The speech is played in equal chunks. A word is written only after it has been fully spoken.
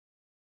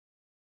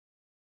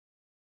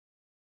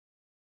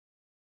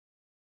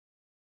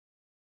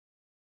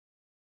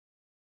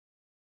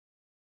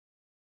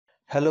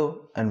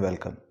Hello and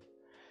welcome.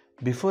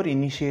 Before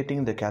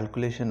initiating the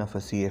calculation of a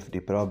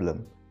CFD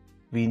problem,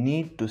 we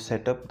need to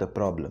set up the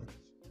problem.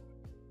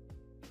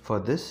 For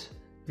this,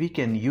 we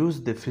can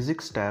use the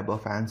Physics tab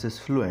of Ansys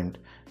Fluent,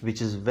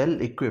 which is well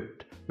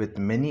equipped with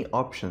many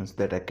options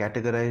that are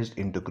categorized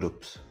into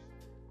groups.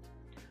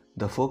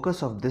 The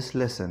focus of this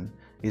lesson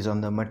is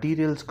on the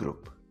Materials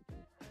group.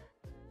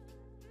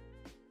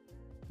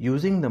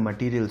 Using the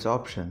Materials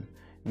option,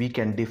 we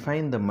can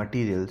define the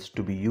materials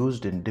to be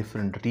used in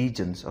different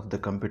regions of the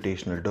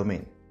computational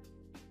domain.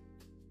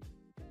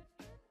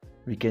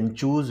 We can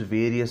choose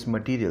various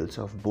materials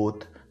of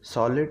both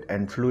solid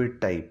and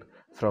fluid type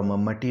from a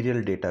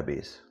material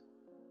database.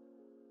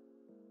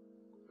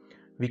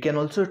 We can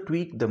also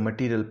tweak the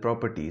material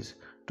properties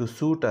to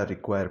suit our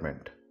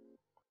requirement.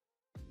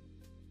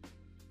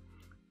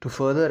 To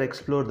further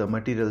explore the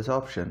materials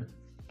option,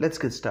 let's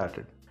get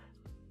started.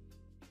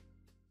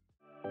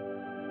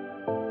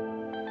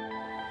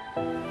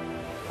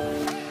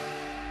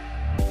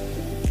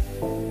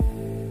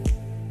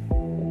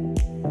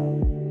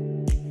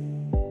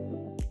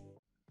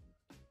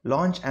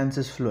 Launch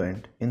Ansys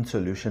Fluent in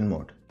solution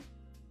mode.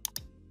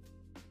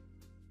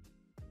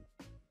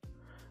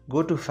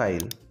 Go to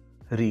File,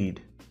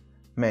 Read,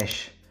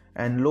 Mesh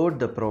and load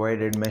the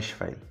provided mesh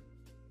file.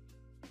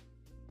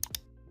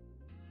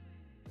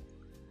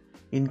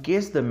 In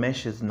case the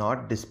mesh is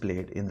not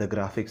displayed in the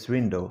graphics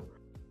window,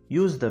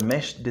 use the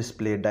Mesh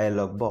Display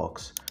dialog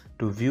box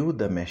to view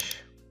the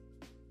mesh.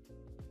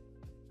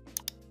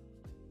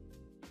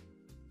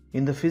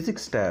 In the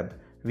Physics tab,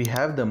 we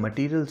have the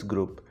Materials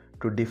group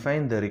to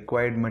define the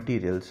required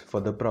materials for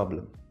the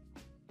problem.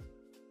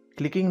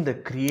 Clicking the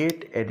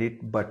Create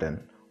Edit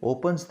button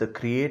opens the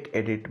Create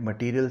Edit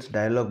Materials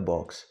dialog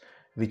box,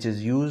 which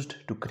is used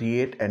to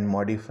create and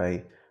modify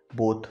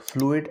both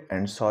fluid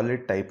and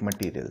solid type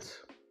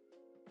materials.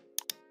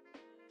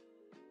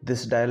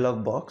 This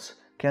dialog box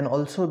can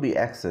also be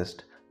accessed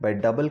by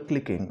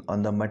double-clicking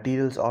on the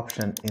Materials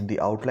option in the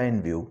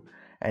outline view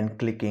and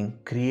clicking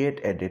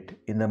Create Edit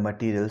in the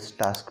Materials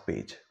task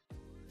page.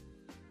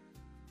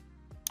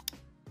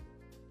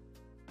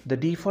 The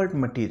default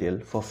material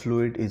for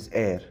fluid is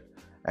air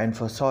and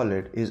for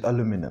solid is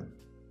aluminum.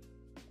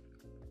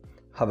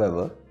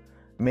 However,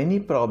 many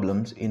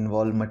problems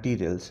involve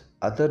materials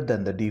other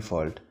than the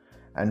default,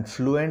 and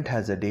Fluent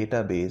has a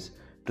database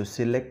to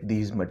select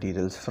these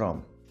materials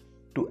from.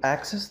 To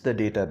access the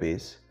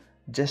database,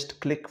 just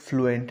click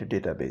Fluent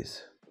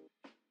Database.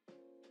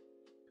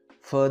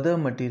 Further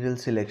material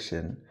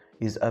selection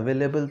is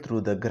available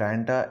through the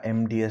Granta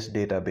MDS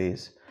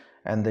database,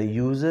 and the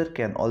user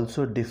can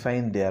also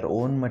define their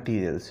own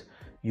materials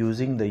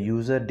using the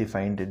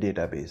user-defined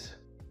database.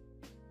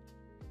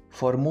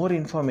 For more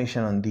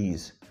information on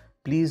these,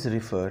 please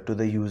refer to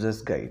the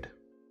user's guide.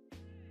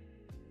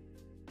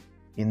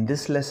 In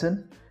this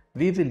lesson,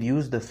 we will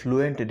use the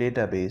Fluent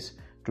database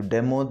to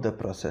demo the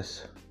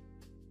process.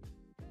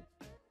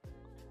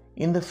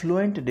 In the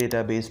Fluent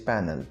database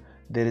panel,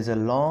 there is a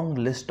long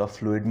list of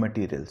fluid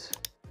materials.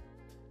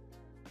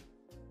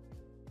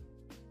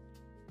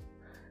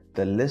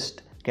 The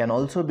list can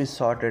also be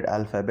sorted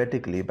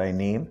alphabetically by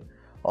name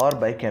or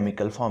by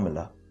chemical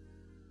formula.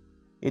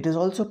 It is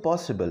also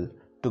possible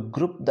to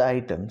group the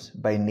items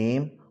by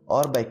name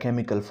or by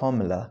chemical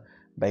formula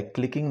by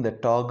clicking the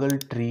Toggle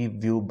Tree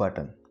View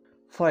button.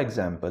 For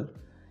example,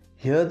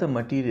 here the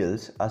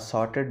materials are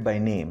sorted by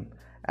name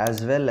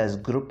as well as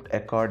grouped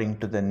according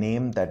to the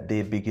name that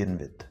they begin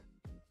with.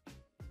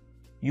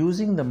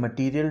 Using the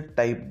Material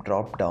Type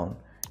drop-down,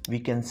 we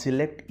can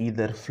select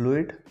either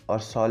fluid or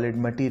solid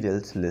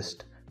materials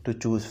list to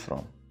choose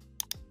from.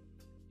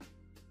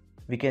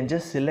 We can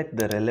just select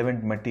the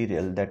relevant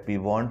material that we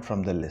want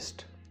from the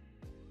list.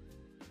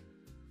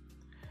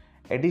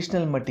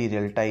 Additional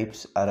material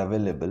types are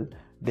available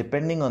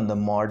depending on the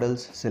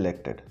models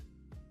selected.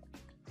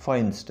 For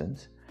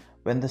instance,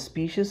 when the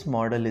species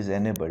model is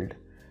enabled,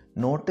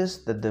 notice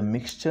that the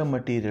mixture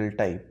material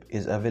type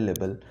is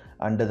available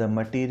under the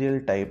Material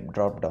Type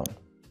drop-down.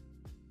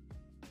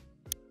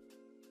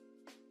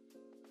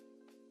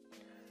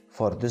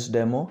 For this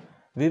demo,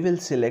 we will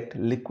select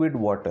liquid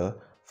water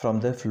from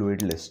the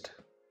fluid list.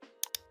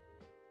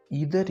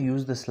 Either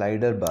use the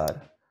slider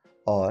bar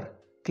or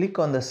click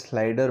on the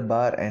slider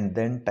bar and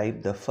then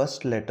type the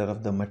first letter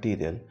of the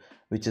material,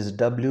 which is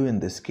W in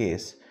this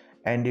case,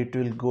 and it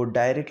will go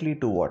directly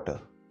to water.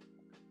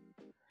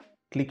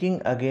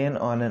 Clicking again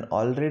on an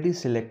already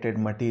selected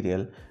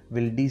material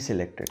will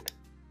deselect it.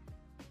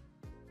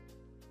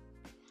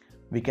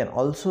 We can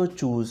also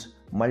choose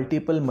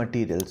multiple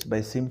materials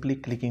by simply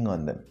clicking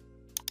on them.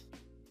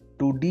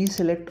 To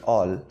deselect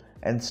all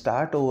and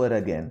start over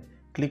again,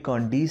 click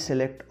on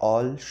Deselect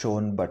All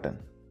Shown button.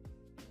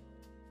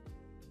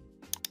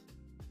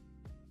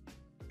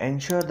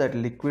 Ensure that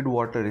liquid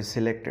water is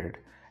selected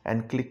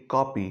and click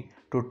Copy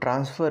to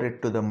transfer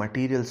it to the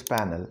Materials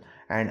panel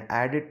and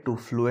add it to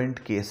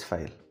Fluent case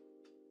file.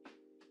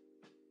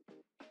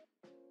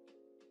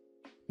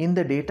 In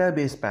the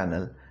Database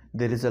panel,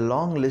 there is a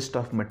long list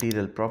of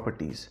material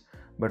properties,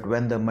 but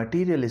when the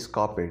material is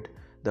copied,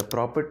 the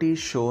properties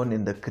shown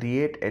in the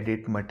Create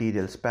Edit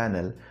Materials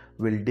panel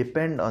will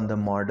depend on the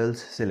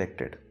models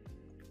selected.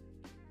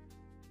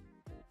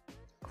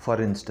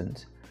 For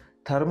instance,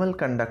 thermal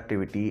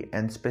conductivity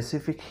and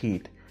specific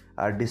heat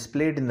are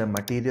displayed in the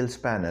Materials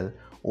panel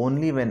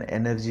only when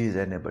energy is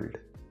enabled.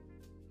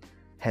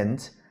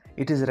 Hence,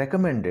 it is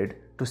recommended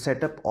to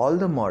set up all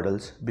the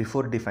models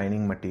before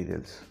defining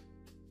materials.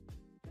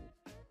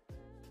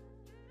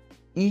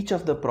 Each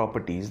of the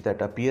properties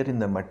that appear in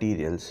the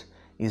materials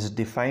is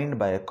defined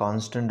by a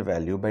constant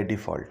value by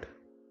default.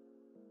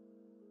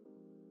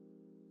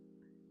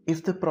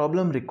 If the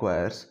problem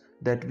requires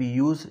that we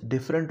use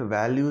different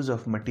values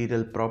of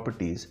material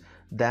properties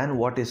than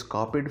what is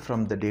copied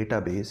from the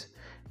database,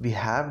 we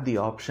have the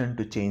option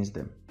to change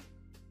them.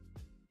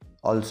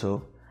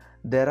 Also,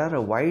 there are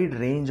a wide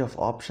range of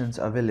options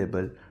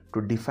available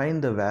to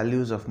define the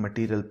values of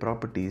material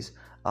properties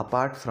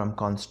apart from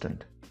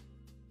constant.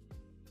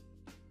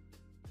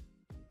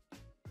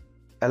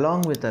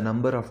 Along with a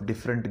number of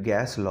different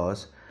gas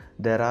laws,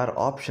 there are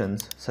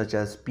options such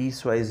as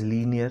piecewise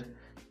linear,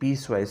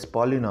 piecewise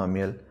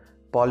polynomial,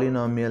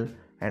 polynomial,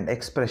 and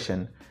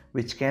expression,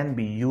 which can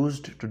be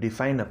used to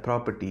define a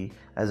property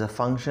as a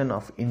function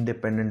of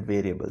independent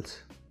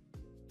variables.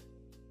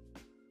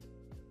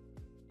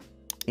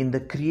 In the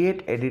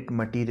Create Edit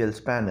Materials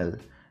panel,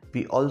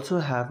 we also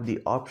have the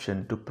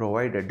option to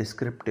provide a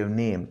descriptive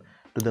name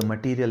to the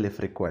material if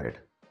required.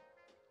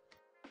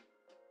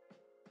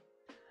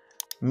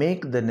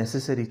 Make the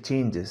necessary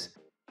changes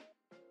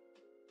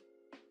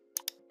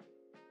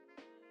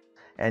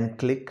and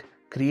click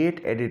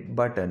Create Edit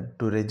button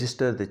to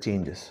register the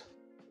changes.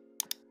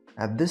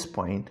 At this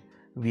point,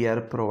 we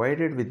are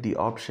provided with the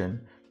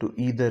option to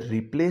either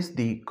replace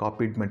the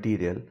copied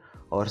material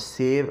or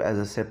save as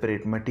a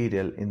separate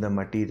material in the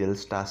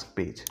Materials task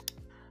page.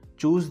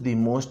 Choose the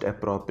most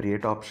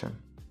appropriate option.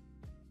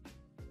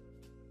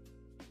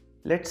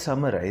 Let's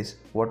summarize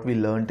what we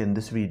learned in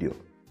this video.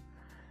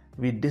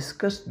 We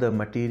discussed the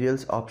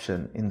Materials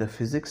option in the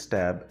Physics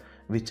tab,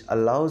 which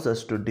allows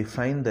us to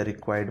define the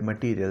required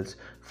materials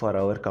for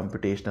our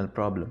computational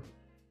problem.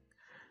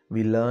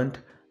 We learned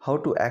how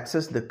to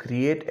access the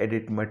Create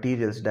Edit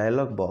Materials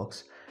dialog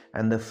box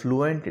and the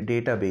Fluent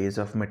database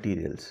of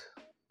materials.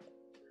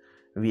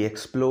 We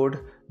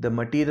explored the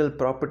Material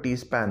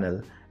Properties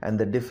panel and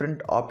the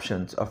different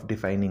options of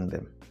defining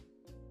them.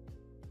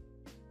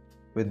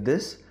 With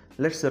this,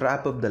 let's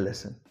wrap up the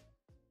lesson.